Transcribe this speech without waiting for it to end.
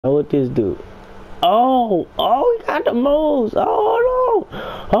Oh, what this do? Oh, he got the moves. Oh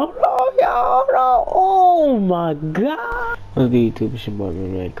no, y'all, no. Oh my God. What's good, YouTube? It's your boy,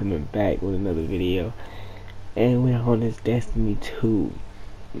 man, coming back with another video, and we're on this Destiny 2.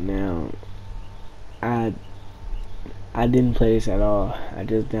 Now, I didn't play this at all. I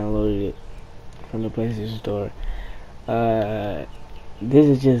just downloaded it from the PlayStation Store. This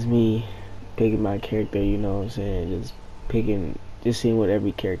is just me picking my character. You know what I'm saying? Just seeing what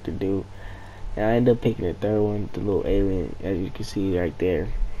every character do. And I ended up picking the third one, the little alien, as you can see right there.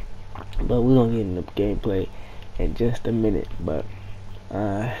 But we're gonna get into the gameplay in just a minute. But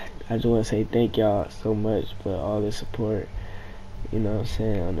I just want to say thank y'all so much for all the support. You know what I'm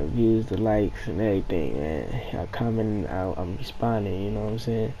saying, on the views, the likes, and everything, man. Y'all commenting, I'm responding. You know what I'm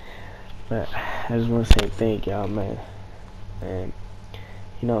saying. But I just want to say thank y'all, man. And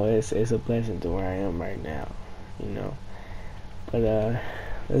you know, it's a blessing to where I am right now. You know. But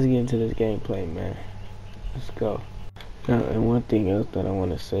let's get into this gameplay, man. Let's go. Now, and one thing else that I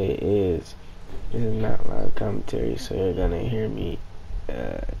want to say is, this is not live commentary, so you're gonna hear me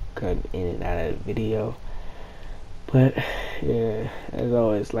cutting in and out of the video. But yeah, as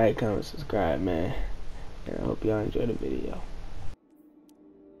always, like, comment, subscribe, man. And I hope y'all enjoy the video.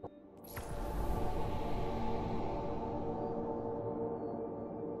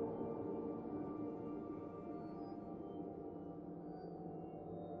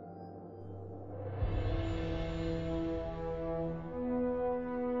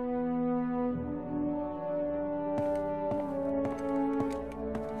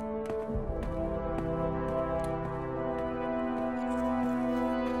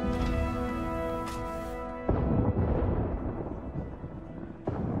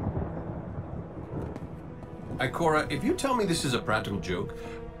 Cora, if you tell me this is a practical joke,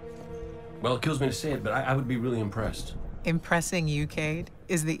 well, it kills me to say it, but I would be really impressed. Impressing you, Cade,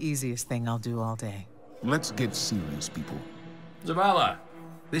 is the easiest thing I'll do all day. Let's get serious, people. Zavala,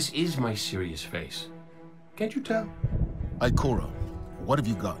 this is my serious face. Can't you tell? Ikora, what have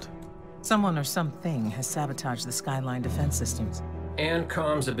you got? Someone or something has sabotaged the Skyline defense systems. And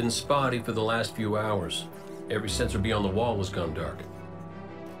comms have been spotty for the last few hours. Every sensor beyond the wall has gone dark.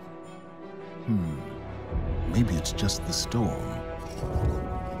 Maybe it's just the storm.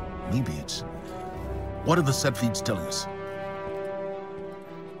 Maybe it's... What are the set feeds telling us?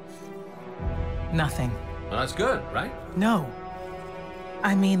 Nothing. Well, that's good, right? No.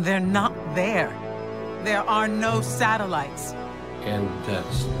 I mean, they're not there. There are no satellites. And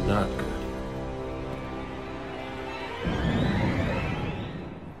that's not good.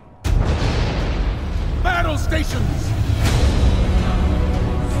 Battle stations!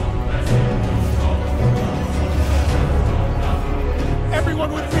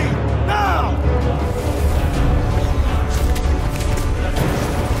 Everyone with me, now!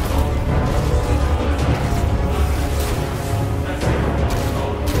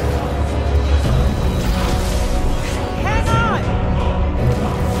 Hang on!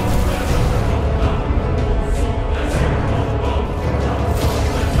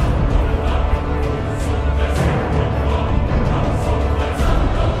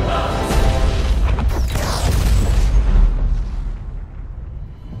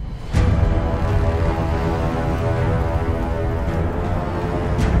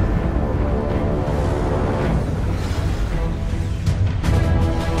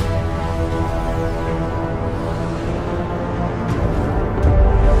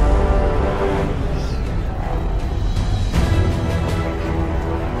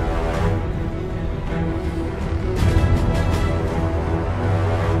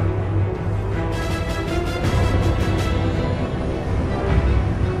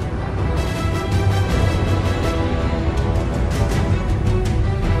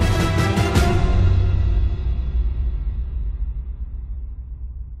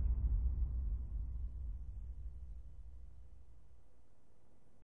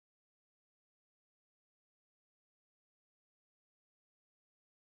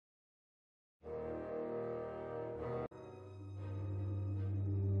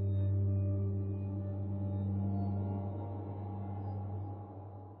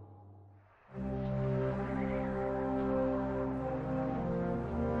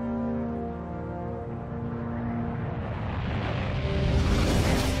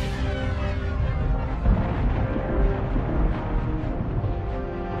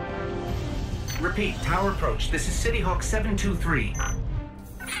 Repeat, tower approach. This is City Hawk 723.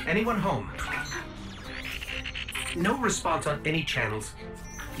 Anyone home? No response on any channels,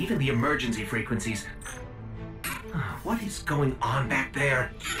 even the emergency frequencies. What is going on back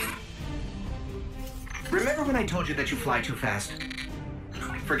there? Remember when I told you that you fly too fast?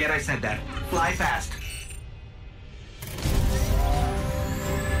 Forget I said that. Fly fast.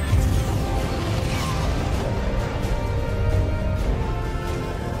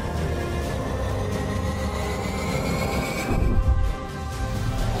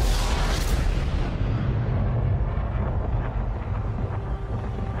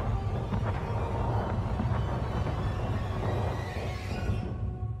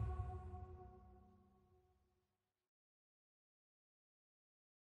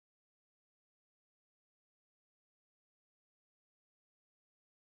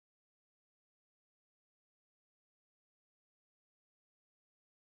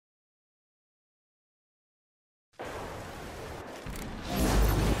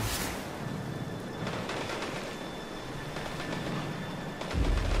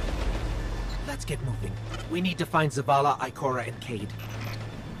 Let's get moving. We need to find Zavala, Ikora, and Cade.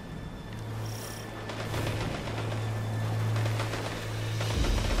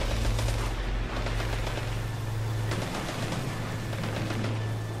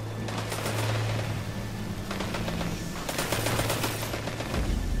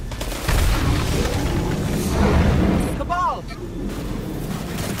 Cabal!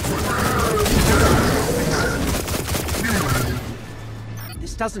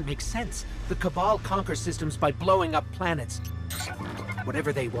 This doesn't make sense. The Cabal conquer systems by blowing up planets.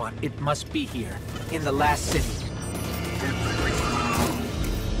 Whatever they want, it must be here, in the last city.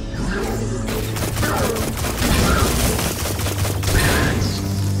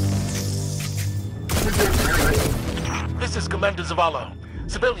 This is Commander Zavala.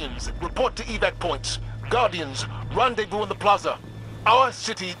 Civilians, report to evac points. Guardians, rendezvous in the plaza. Our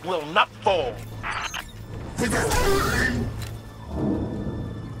city will not fall.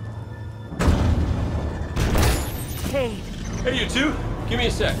 Cade! Hey, you two. Give me a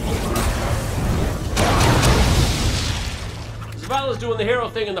sec. Zavala's doing the hero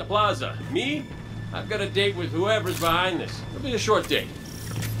thing in the plaza. Me? I've got a date with whoever's behind this. It'll be a short date.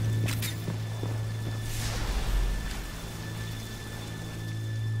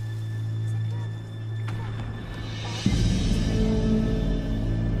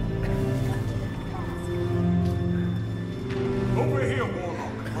 Over here,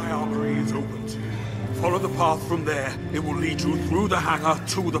 Warlock. My armory is open to you. Follow the path from there. It will lead you through the hangar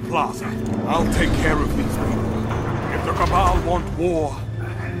to the plaza. I'll take care of these people. If the Cabal want war,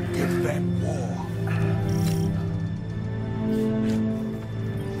 give them war.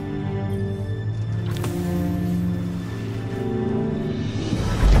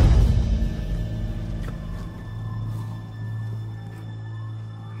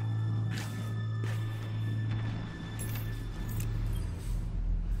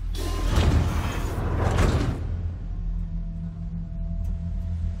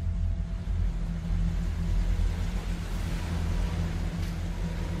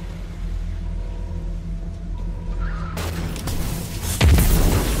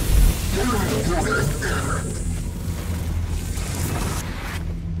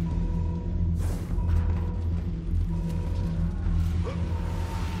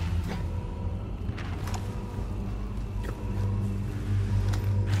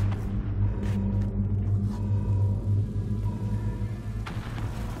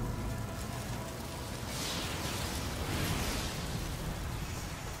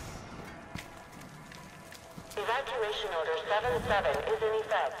 Evacuation Order 77 is in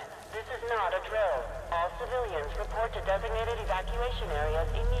effect. This is not a drill. All civilians report to designated evacuation areas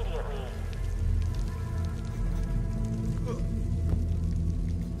immediately.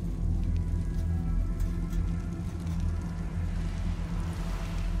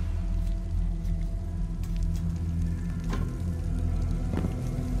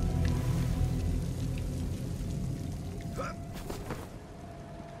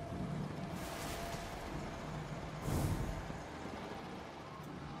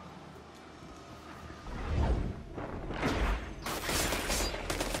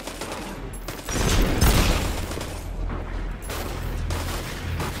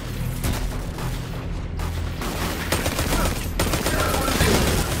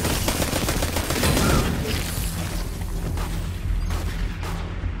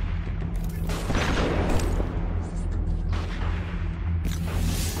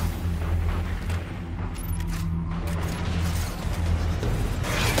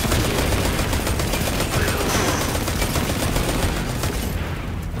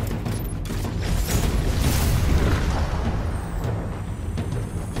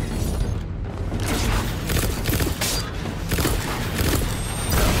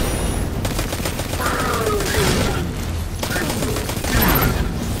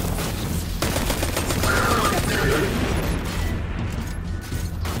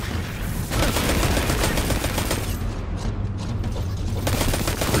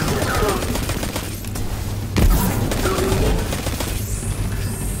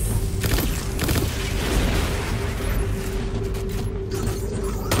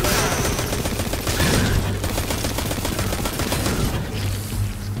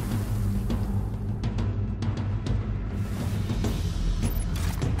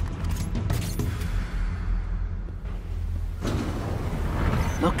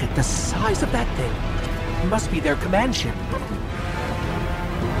 Look at the size of that thing. It must be their command ship.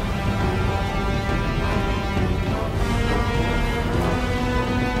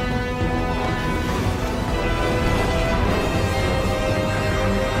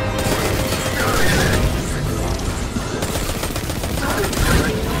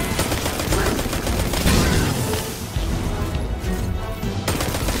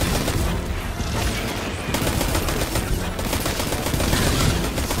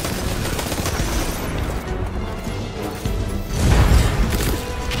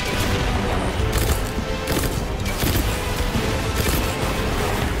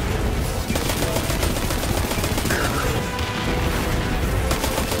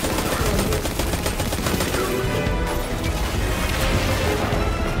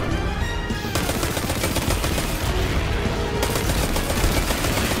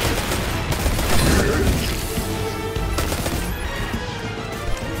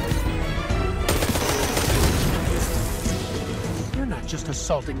 Just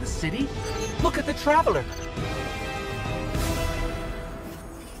assaulting the city. Look at the Traveler.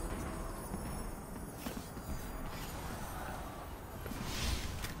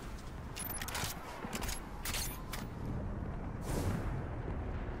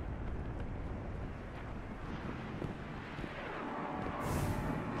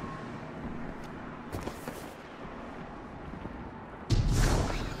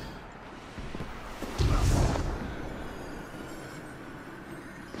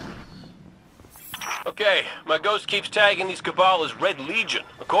 Okay, my ghost keeps tagging these Cabal as Red Legion.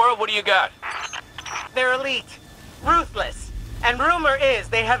 Akora, what do you got? They're elite, ruthless, and rumor is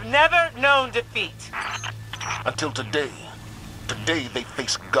they have never known defeat. Until today. Today they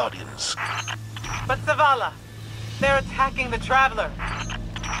face Guardians. But Zavala, they're attacking the Traveler.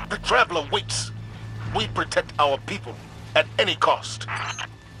 The Traveler waits. We protect our people at any cost.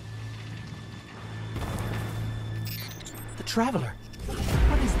 The Traveler.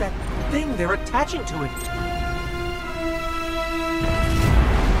 What is that thing they're attaching to it?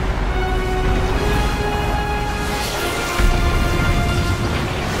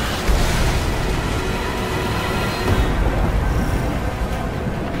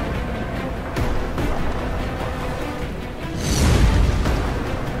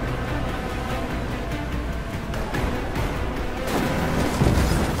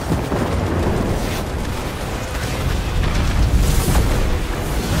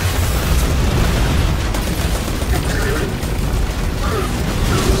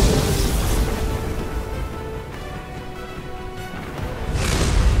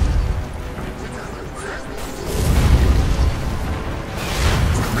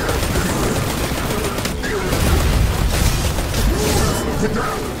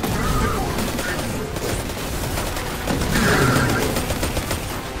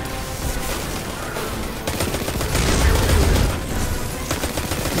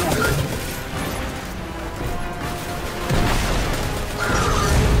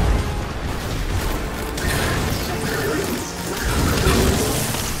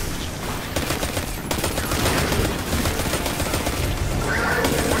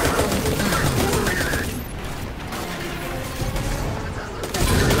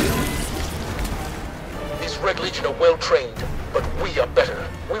 Red Legion are well trained, but we are better.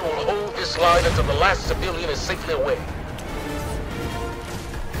 We will hold this line until the last civilian is safely away.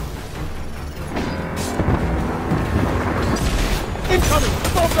 Incoming!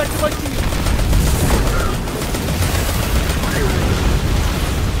 Fall back to my team!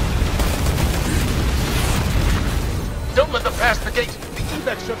 Don't let them pass the gate! The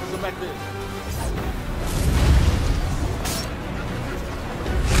evac shuttles are back there.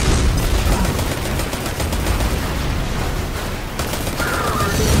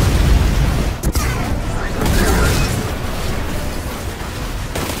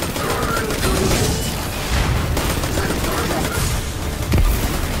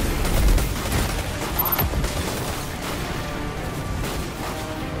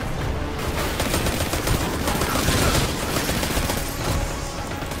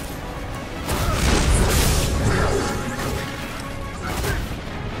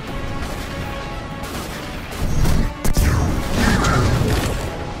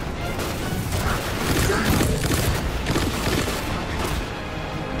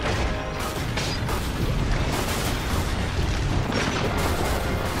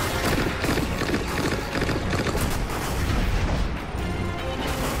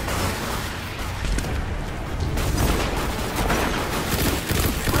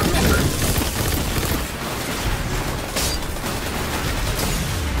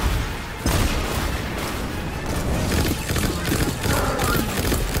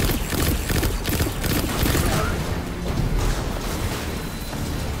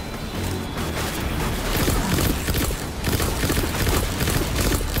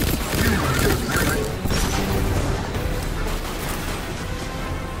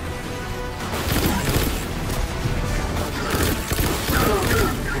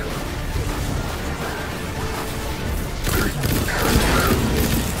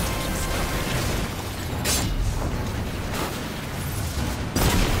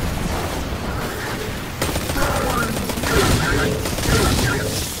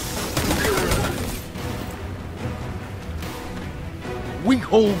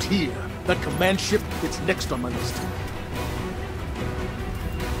 Hold here. That command ship is next on my list.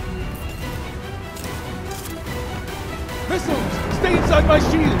 Missiles! Stay inside my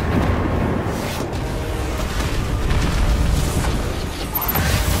shield!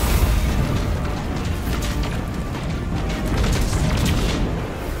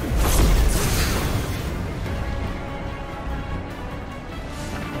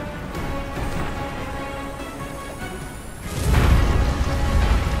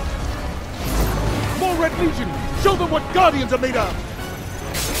 Red Legion! Show them what Guardians are made of!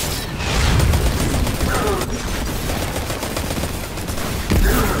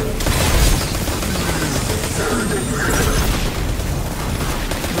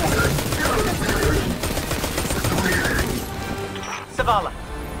 Zavala,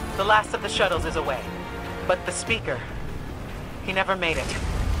 the last of the shuttles is away. But the speaker, he never made it.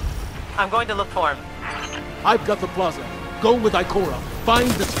 I'm going to look for him. I've got the plaza. Go with Ikora. Find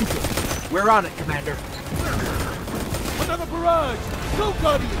the speaker. We're on it, Commander. Another barrage! Go,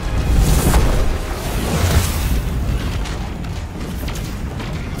 Guardians!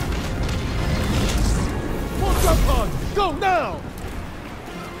 More drop pods! Go now!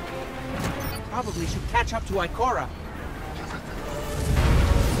 Probably should catch up to Ikora.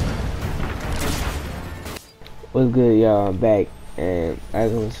 What's good, y'all? I'm back, and I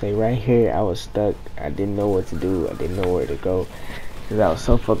was gonna say right here I was stuck. I didn't know what to do. I didn't know where to go because I was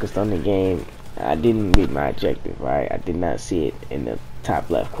so focused on the game. I didn't read my objective, right? I did not see it in the top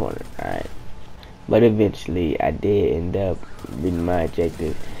left corner, right? But eventually I did end up reading my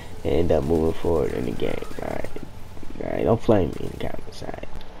objective and end up moving forward in the game, right? Don't flame me in the comments, right?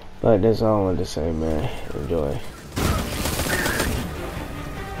 But that's all I wanted to say, man. Enjoy.